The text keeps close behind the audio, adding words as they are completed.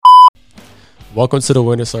Welcome to the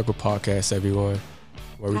Winner Circle podcast, everyone,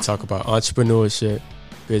 where we talk about entrepreneurship,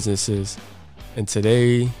 businesses, and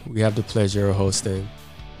today we have the pleasure of hosting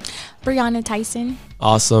Brianna Tyson.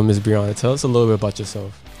 Awesome, Ms. Brianna. Tell us a little bit about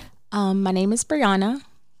yourself. My name is Brianna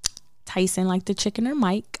Tyson, like the chicken or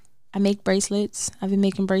Mike. I make bracelets. I've been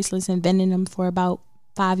making bracelets and vending them for about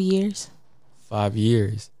 5 years. 5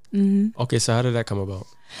 years? Mm-hmm. Okay, so how did that come about?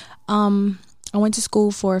 I went to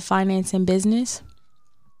school for finance and business.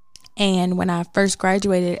 And when I first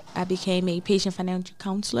graduated, I became a patient financial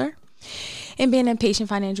counselor. And being a patient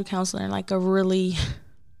financial counselor in like a really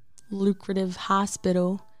lucrative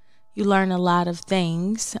hospital, you learn a lot of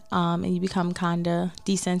things, and you become kind of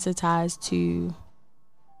desensitized to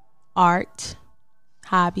art,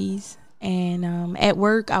 hobbies. And at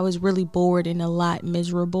work, I was really bored and a lot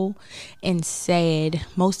miserable and sad.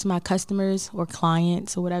 Most of my customers or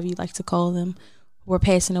clients or whatever you like to call them were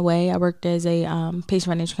passing away. I worked as a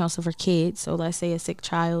patient financial counselor for kids. So let's say a sick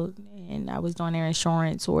child, and I was doing their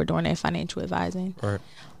insurance or doing their financial advising. Right.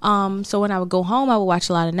 So when I would go home, I would watch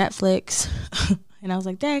a lot of Netflix. And I was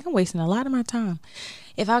like, Dad, I'm wasting a lot of my time.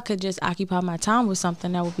 If I could just occupy my time with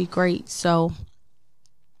something, that would be great. So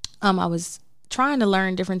I was trying to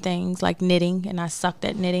learn different things like knitting, and I sucked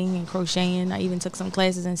at knitting and crocheting. I even took some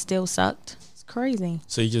classes and still sucked. It's crazy.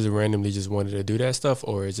 So you just randomly just wanted to do that stuff,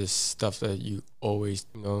 or is it stuff that you always,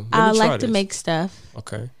 I like to make stuff.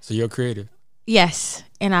 Okay. So you're creative. Yes.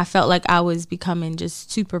 And I felt like I was becoming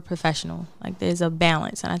just super professional. Like there's a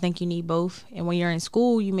balance, and I think you need both. And when you're in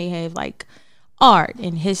school, you may have like art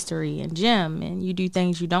and history and gym, and you do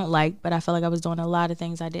things you don't like, but I felt like I was doing a lot of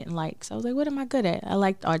things I didn't like. So I was like, what am I good at? I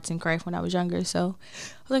liked arts and craft when I was younger, so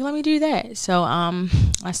I was like, let me do that. So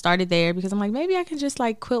I started there because I'm like, maybe I can just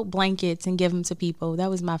like quilt blankets and give them to people. That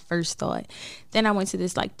was my first thought. Then I went to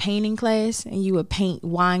this like painting class, and you would paint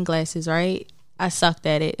wine glasses, right? I sucked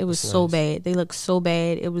at it. It was so bad. They looked so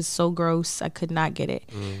bad. It was so gross. I could not get it.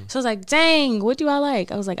 So I was like, dang, what do I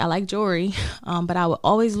like? I was like, I like jewelry, but I would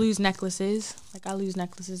always lose necklaces. Like I lose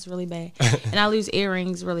necklaces really bad. And I lose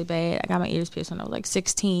earrings really bad. I got my ears pierced when I was like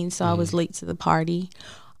 16, so I was late to the party.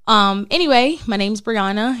 Anyway, my name's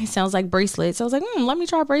Brianna. It sounds like bracelets. So I was like, let me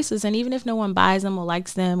try bracelets. And even if no one buys them or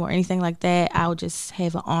likes them or anything like that, I'll just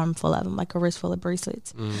have an arm full of them, like a wrist full of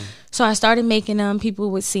bracelets. So I started making them.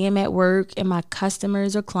 People would see them at work, and my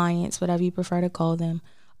customers or clients, whatever you prefer to call them,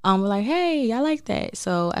 were like, hey, I like that.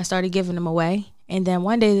 So I started giving them away. And then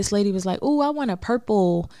one day this lady was like, oh, I want a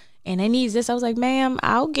purple and it needs this. I was like, ma'am,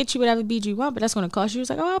 I'll get you whatever bead you want, but that's going to cost you. She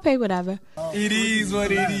was like, oh, I'll pay whatever. It is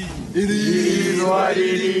what it is. It is what it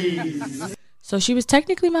is. So she was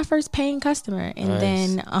technically my first paying customer. And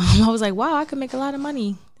then I was like, wow, I could make a lot of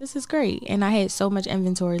money. This is great. And I had so much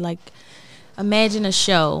inventory. Like, imagine a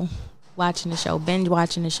show, watching the show, binge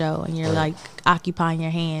watching the show, and you're like occupying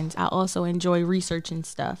your hands. I also enjoy researching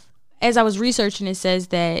stuff. As I was researching, it says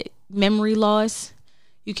that memory loss,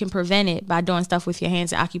 you can prevent it by doing stuff with your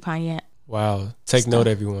hands and occupying your Wow. Take note,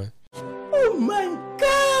 everyone. Oh my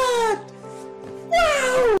God.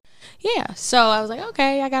 Wow. Yeah. So I was like,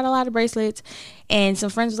 okay, I got a lot of bracelets. And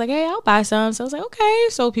some friends was like, hey, I'll buy some. So I was like, okay.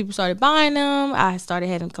 So people started buying them. I started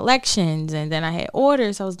having collections. And then I had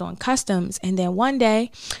orders. I was doing customs. And then one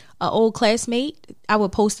day, an old classmate, I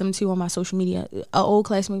would post them too on my social media. An old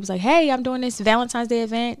classmate was like, hey, I'm doing this Valentine's Day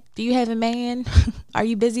event. Do you have a man? Are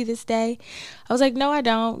you busy this day? I was like, no, I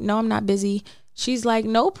don't. No, I'm not busy. She's like,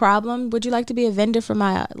 no problem. Would you like to be a vendor for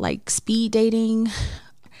my like speed dating?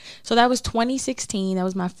 So that was 2016. That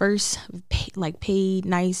was my first paid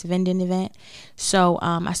nice vending event. So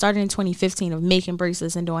I started in 2015 of making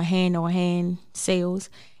bracelets and doing hand-on-hand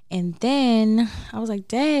sales. And then I was like,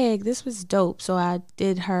 dang, this was dope. So I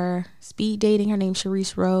did her speed dating. Her name's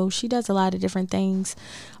Sharice Rowe. She does a lot of different things.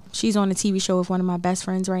 She's on a TV show with one of my best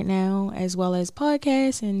friends right now, as well as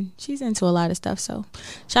podcasts, and she's into a lot of stuff. So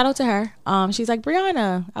shout out to her. She's like,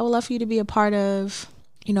 Brianna, I would love for you to be a part of,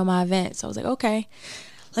 my event. So I was like, okay,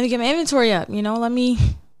 let me get my inventory up. Let me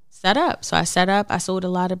set up. So I set up. I sold a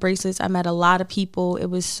lot of bracelets. I met a lot of people. It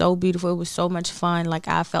was so beautiful. It was so much fun. Like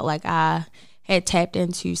I felt like I had tapped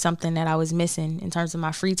into something that I was missing in terms of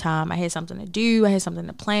my free time. I had something to do. I had something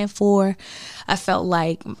to plan for. I felt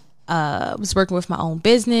like I was working with my own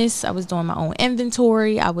business. I was doing my own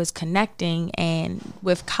inventory. I was connecting. And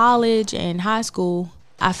with college and high school,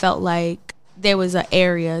 I felt like there was an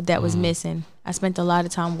area that was missing. I spent a lot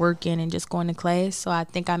of time working and just going to class. So I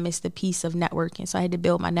think I missed the piece of networking. So I had to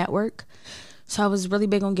build my network. So I was really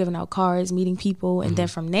big on giving out cards, meeting people. And then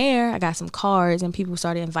from there, I got some cards and people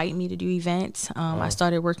started inviting me to do events. I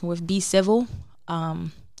started working with Be Civil.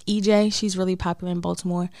 EJ, she's really popular in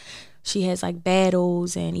Baltimore. she has like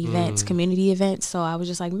battles and events, community events. So I was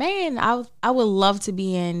just like, man, I would love to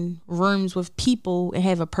be in rooms with people and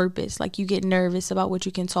have a purpose. Like, you get nervous about what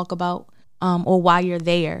you can talk about, or why you're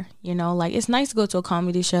there. You know, like, it's nice to go to a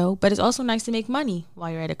comedy show, but it's also nice to make money while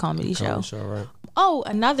you're at a comedy show. Right. Oh,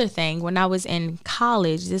 another thing, when I was in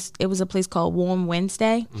college, it was a place called Warm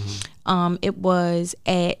Wednesday. It was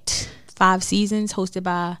at Five Seasons, hosted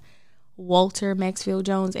by Walter Maxfield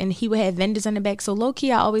Jones, and he would have vendors in the back. So low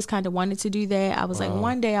key, I always kind of wanted to do that. I was like,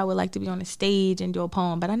 one day I would like to be on a stage and do a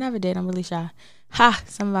poem, but I never did. I'm really shy.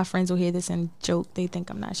 Some of my friends will hear this and joke. They think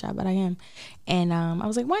I'm not shy, but I am. And I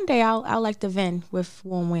was like, one day I'll like to vend with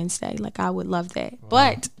Warm Wednesday. Like, I would love that.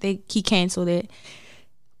 But he canceled it.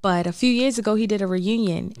 But a few years ago, he did a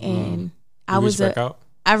reunion, and I reached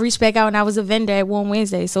back out, and I was a vendor at Warm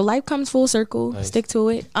Wednesday. So life comes full circle. Nice. Stick to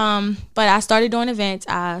it. But I started doing events.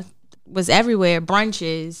 I was everywhere: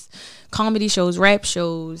 brunches, comedy shows, rap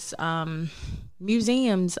shows,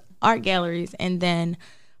 museums, art galleries. And then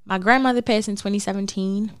my grandmother passed in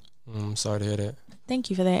 2017. Sorry to hear that. Thank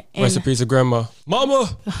you for that. Rest in peace of grandma.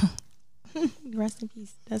 Mama! Rest in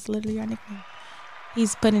peace. That's literally our nickname.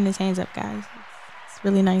 He's putting his hands up, guys. It's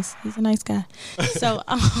really nice. He's a nice guy. So,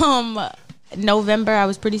 November, I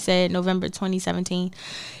was pretty sad, November 2017.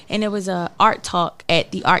 And it was a art talk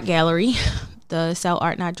at the art gallery, the Sell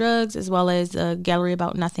Art Not Drugs, as well as the Gallery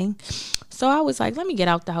About Nothing. So I was like, let me get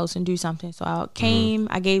out the house and do something. So I came,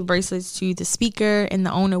 I gave bracelets to the speaker and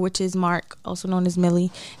the owner, which is Mark, also known as Millie.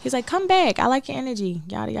 He's like, come back. I like your energy,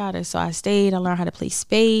 yada, yada. So I stayed. I learned how to play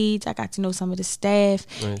spades. I got to know some of the staff.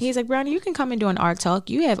 Nice. He's like, Brownie, you can come and do an art talk.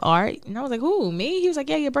 You have art. And I was like, who, me? He was like,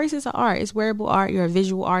 yeah, your bracelets are art. It's wearable art. You're a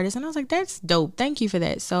visual artist. And I was like, that's dope. Thank you for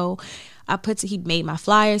that. So he made my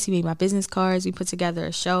flyers, he made my business cards, we put together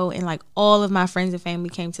a show, and like all of my friends and family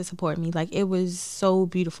came to support me. Like, it was so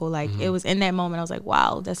beautiful. Like, it was in that moment I was like,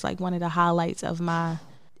 wow, that's like one of the highlights of my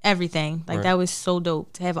everything. Like, that was so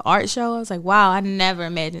dope to have an art show. I was like, wow, I never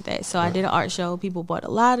imagined that. So I did an art show. People bought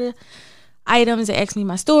a lot of items. They asked me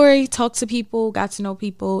my story, talked to people, got to know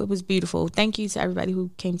people. It was beautiful. Thank you to everybody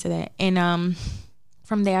who came to that. And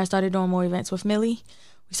from there I started doing more events with Millie.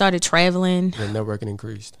 We started traveling. The networking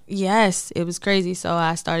increased. Yes, it was crazy. So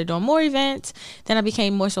I started doing more events. Then I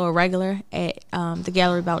became more so a regular at the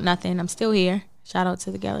Gallery About Nothing. I'm still here. Shout out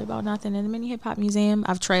to the Gallery About Nothing and the Mini Hip Hop Museum.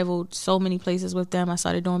 I've traveled so many places with them. I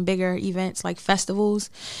started doing bigger events like festivals.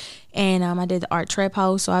 And I did the Art Trap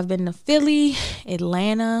House. So I've been to Philly,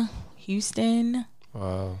 Atlanta, Houston.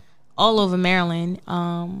 Wow. All over Maryland.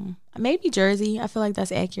 Maybe Jersey. I feel like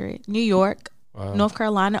that's accurate. New York. Wow. North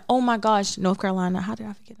Carolina. Oh my gosh, North Carolina. How did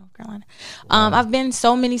I forget North Carolina? Wow. I've been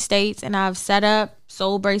so many states, and I've set up,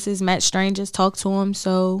 sold braces, met strangers, talked to them.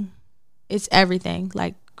 So it's everything.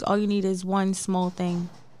 Like, all you need is one small thing.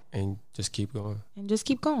 And just keep going.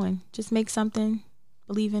 Just make something,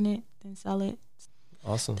 believe in it, then sell it.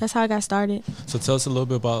 Awesome. That's how I got started. So tell us a little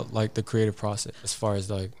bit about like the creative process as far as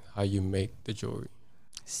like how you make the jewelry.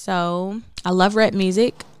 So I love rap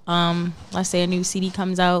music. Let's say a new CD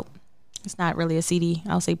comes out. It's not really a CD.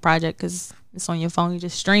 I'll say project because it's on your phone. You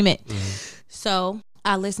just stream it. So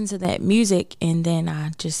I listen to that music, and then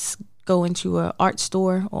I just go into an art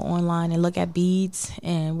store or online and look at beads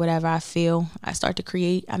and whatever I feel. I start to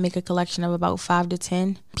create. I make a collection of about 5 to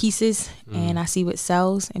 10 pieces, and I see what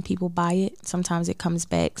sells, and people buy it. Sometimes it comes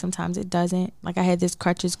back. Sometimes it doesn't. Like, I had this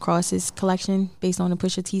Crutches Crosses collection based on the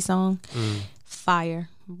Pusha T song. Fire.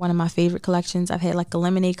 One of my favorite collections. I've had like a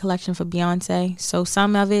lemonade collection for Beyonce. So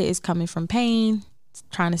some of it is coming from pain,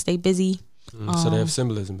 trying to stay busy. So they have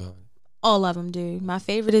symbolism behind it. All of them do. My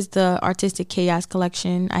favorite is the Artistic Chaos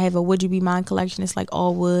collection. I have a Would You Be Mine collection. It's like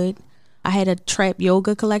all wood. I had a trap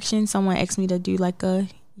yoga collection. Someone asked me to do like a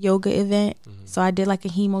yoga event. So I did like a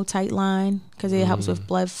hematite line because it helps with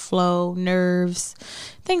blood flow, nerves,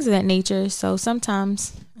 things of that nature. So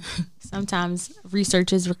sometimes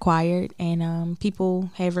research is required, and people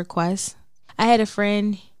have requests. I had a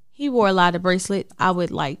friend, he wore a lot of bracelets. I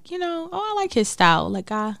would like, I like his style.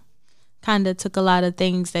 Like, I kind of took a lot of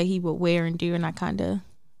things that he would wear and do, and I kind of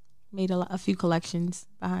made a few collections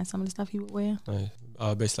behind some of the stuff he would wear.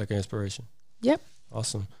 Nice. Based like an inspiration. Yep.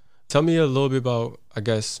 Awesome. Tell me a little bit about, I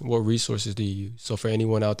guess, what resources do you use? So for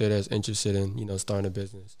anyone out there that's interested in, starting a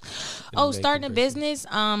business. Starting a business.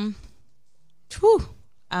 I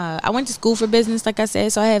went to school for business, like I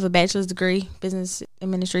said, so I have a bachelor's degree, business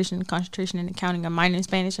administration, concentration in accounting, a minor in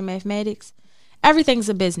Spanish and mathematics. Everything's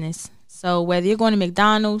a business. So whether you're going to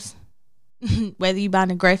McDonald's, whether you're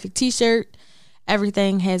buying a graphic T-shirt,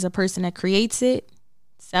 everything has a person that creates it,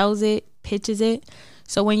 sells it, pitches it.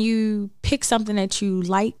 So when you pick something that you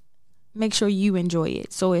like, make sure you enjoy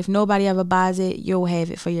it. So if nobody ever buys it, you'll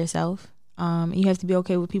have it for yourself. You have to be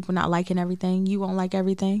okay with people not liking everything. You won't like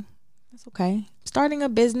everything. That's okay. Starting a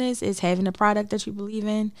business is having a product that you believe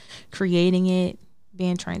in, creating it,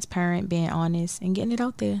 being transparent, being honest, and getting it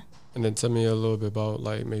out there. And then tell me a little bit about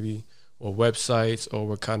like maybe what websites or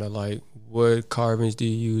what kind of like wood carvings do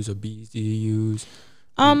you use or beads do you use?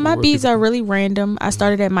 My beads are really random. I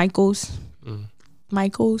started at Michael's.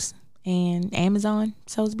 Michael's and Amazon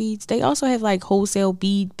sells beads. They also have like wholesale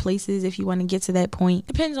bead places if you want to get to that point.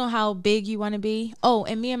 Depends on how big you want to be. Oh,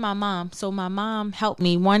 and me and my mom. So my mom helped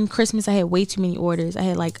me. One Christmas I had way too many orders. I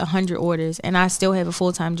had like 100 orders, and I still have a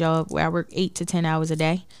full-time job where I work 8 to 10 hours a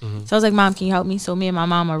day. So I was like, Mom, can you help me? So me and my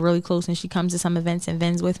mom are really close, and she comes to some events and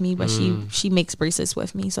vends with me, but she makes bracelets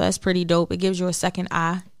with me. So that's pretty dope. It gives you a second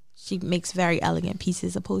eye. She makes very elegant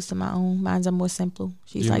pieces opposed to my own. Mine's are more simple.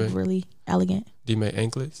 She's really elegant. Do you make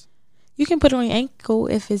anklets? You can put it on your ankle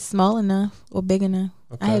if it's small enough or big enough.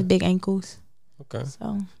 Okay. I have big ankles. Okay.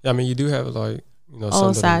 So yeah, I mean, you do have like, you know,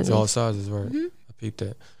 all sizes. All sizes, right? I peeped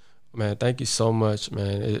that. Man, thank you so much,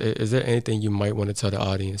 man. Is there anything you might want to tell the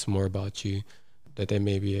audience more about you that they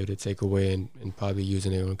may be able to take away and probably use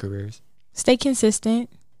in their own careers? Stay consistent.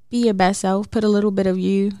 Be your best self. Put a little bit of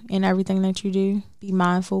you in everything that you do. Be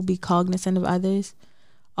mindful. Be cognizant of others.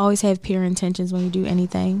 Always have pure intentions when you do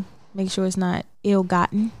anything. Make sure it's not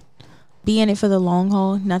ill-gotten. Be in it for the long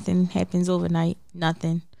haul. Nothing happens overnight.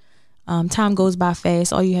 Nothing. Time goes by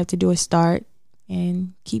fast. All you have to do is start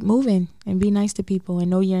and keep moving and be nice to people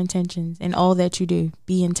and know your intentions and all that you do.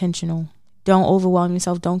 Be intentional. Don't overwhelm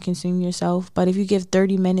yourself. Don't consume yourself. But if you give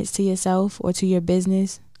 30 minutes to yourself or to your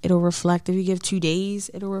business, it'll reflect. If you give 2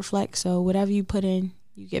 days, it'll reflect. So whatever you put in,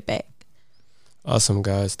 you get back. Awesome,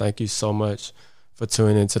 guys. Thank you so much for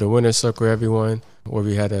tuning into the Winner's Circle, everyone, where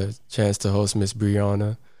we had a chance to host Miss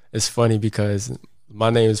Brianna. It's funny because my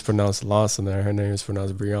name is pronounced Lawson and her name is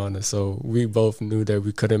pronounced Brianna. So we both knew that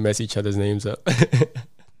we couldn't mess each other's names up.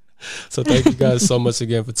 So thank you guys so much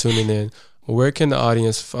again for tuning in. Where can the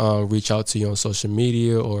audience reach out to you on social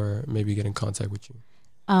media or maybe get in contact with you?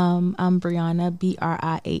 I'm Brianna,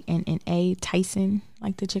 Brianna Tyson,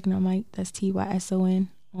 like the chicken on Mike. That's Tyson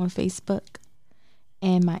on Facebook.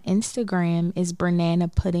 And my Instagram is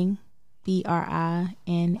Brinana Pudding. Brina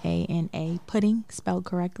Pudding, spelled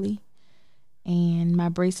correctly. And my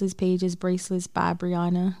bracelets page is Bracelets by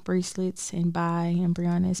Brianna. Bracelets and by and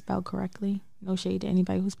Brianna is spelled correctly. No shade to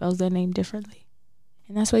anybody who spells their name differently.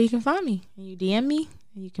 And that's where you can find me. And you DM me,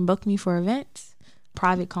 and you can book me for events,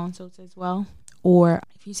 private consults as well. Or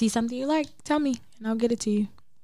if you see something you like, tell me, and I'll get it to you.